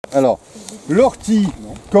Alors, l'ortie,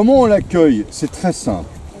 comment on l'accueille? C'est très simple.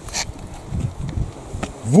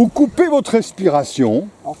 Vous coupez votre respiration,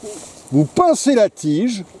 vous pincez la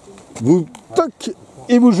tige, vous toc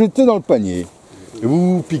et vous jetez dans le panier. Et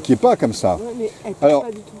vous ne piquez pas comme ça. Alors,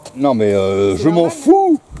 non mais je m'en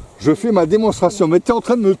fous. Je fais ma démonstration. Mais tu es en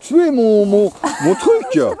train de me tuer mon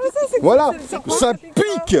truc. Voilà, ça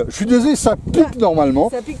pique. Je suis désolé, ça pique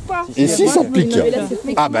normalement. Ça pique pas. Et si ça pique?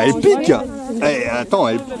 Ah bah elle pique. Eh, attends,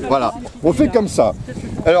 voilà. On fait comme ça.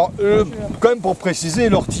 Alors, quand même pour préciser,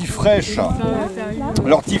 l'ortie fraîche.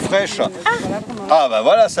 L'ortie fraîche. Ah bah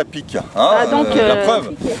voilà, ça pique. Hein, la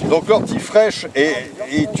preuve. Donc l'ortie fraîche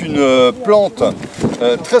est une plante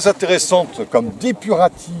très intéressante comme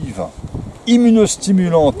dépurative,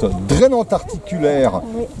 immunostimulante, drainante articulaire,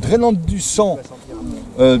 drainante du sang,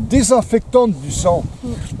 désinfectante du sang.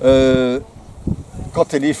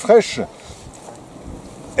 Quand elle est fraîche,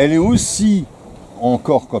 elle est aussi,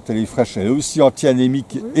 encore quand elle est fraîche, elle est aussi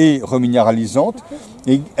anti-anémique et reminéralisante.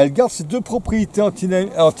 Et elle garde ces deux propriétés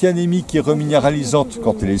anti-anémiques et reminéralisantes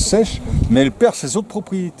quand elle est sèche, mais elle perd ses autres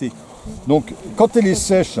propriétés. Donc quand elle est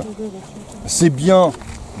sèche, c'est bien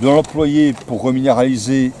de l'employer pour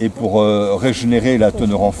reminéraliser et pour régénérer la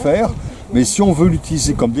teneur en fer. Mais si on veut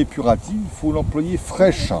l'utiliser comme dépuratif, il faut l'employer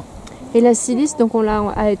fraîche. Et la silice, donc on l'a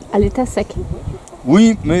à l'état sec?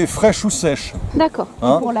 Oui, mais fraîche ou sèche. D'accord.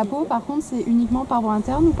 Hein? Pour la peau, par contre, c'est uniquement par voie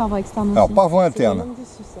interne ou par voie externe aussi? Alors par voie interne.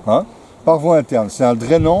 Hein? Par voie interne. C'est un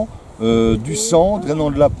drainant du sang, drainant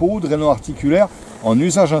de la peau, drainant articulaire en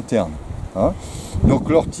usage interne. Hein? Donc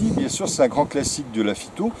l'ortie, bien sûr, c'est un grand classique de la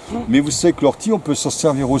phyto, mais vous savez que l'ortie, on peut s'en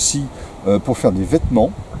servir aussi pour faire des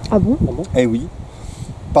vêtements. Ah bon? Eh oui,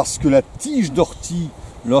 parce que la tige d'ortie,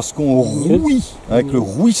 lorsqu'on rouille, avec le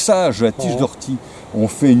rouissage de la tige d'ortie, on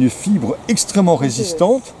fait une fibre extrêmement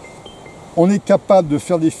résistante. On est capable de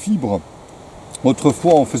faire des fibres.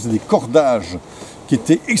 Autrefois, on faisait des cordages qui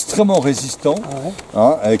étaient extrêmement résistants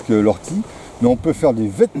hein, avec l'ortie. Mais on peut faire des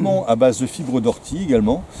vêtements à base de fibres d'ortie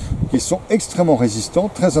également, qui sont extrêmement résistants,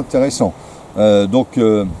 très intéressants. Donc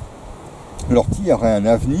l'ortie aurait un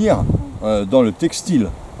avenir dans le textile,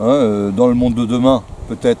 hein, dans le monde de demain,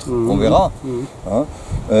 peut-être, on verra. Hein.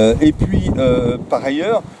 Et puis, par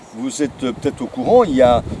ailleurs, vous êtes peut-être au courant, il y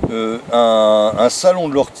a un salon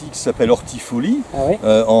de l'ortie qui s'appelle Hortifolie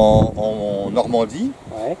en Normandie.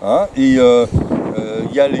 Hein, et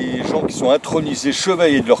il y a les gens qui sont intronisés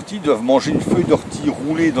chevaliers de l'ortie, doivent manger une feuille d'ortie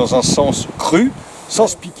roulée dans un sens cru, sans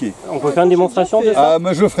se piquer. On peut faire une démonstration de ça?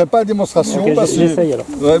 Mais je ne ferai pas de démonstration. Okay, parce que... J'essaye alors.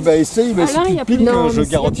 Ouais, bah essaye, mais si tu te piques, je ne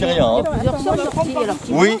garantis rien. Hein.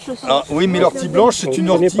 Oui, oui, mais l'ortie blanche, c'est une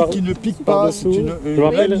ortie qui ne pique pas, c'est une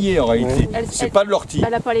alliée en réalité. C'est pas de l'ortie.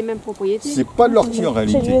 Elle n'a pas les mêmes propriétés. C'est pas de l'ortie en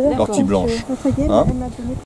réalité, l'ortie blanche. Hein.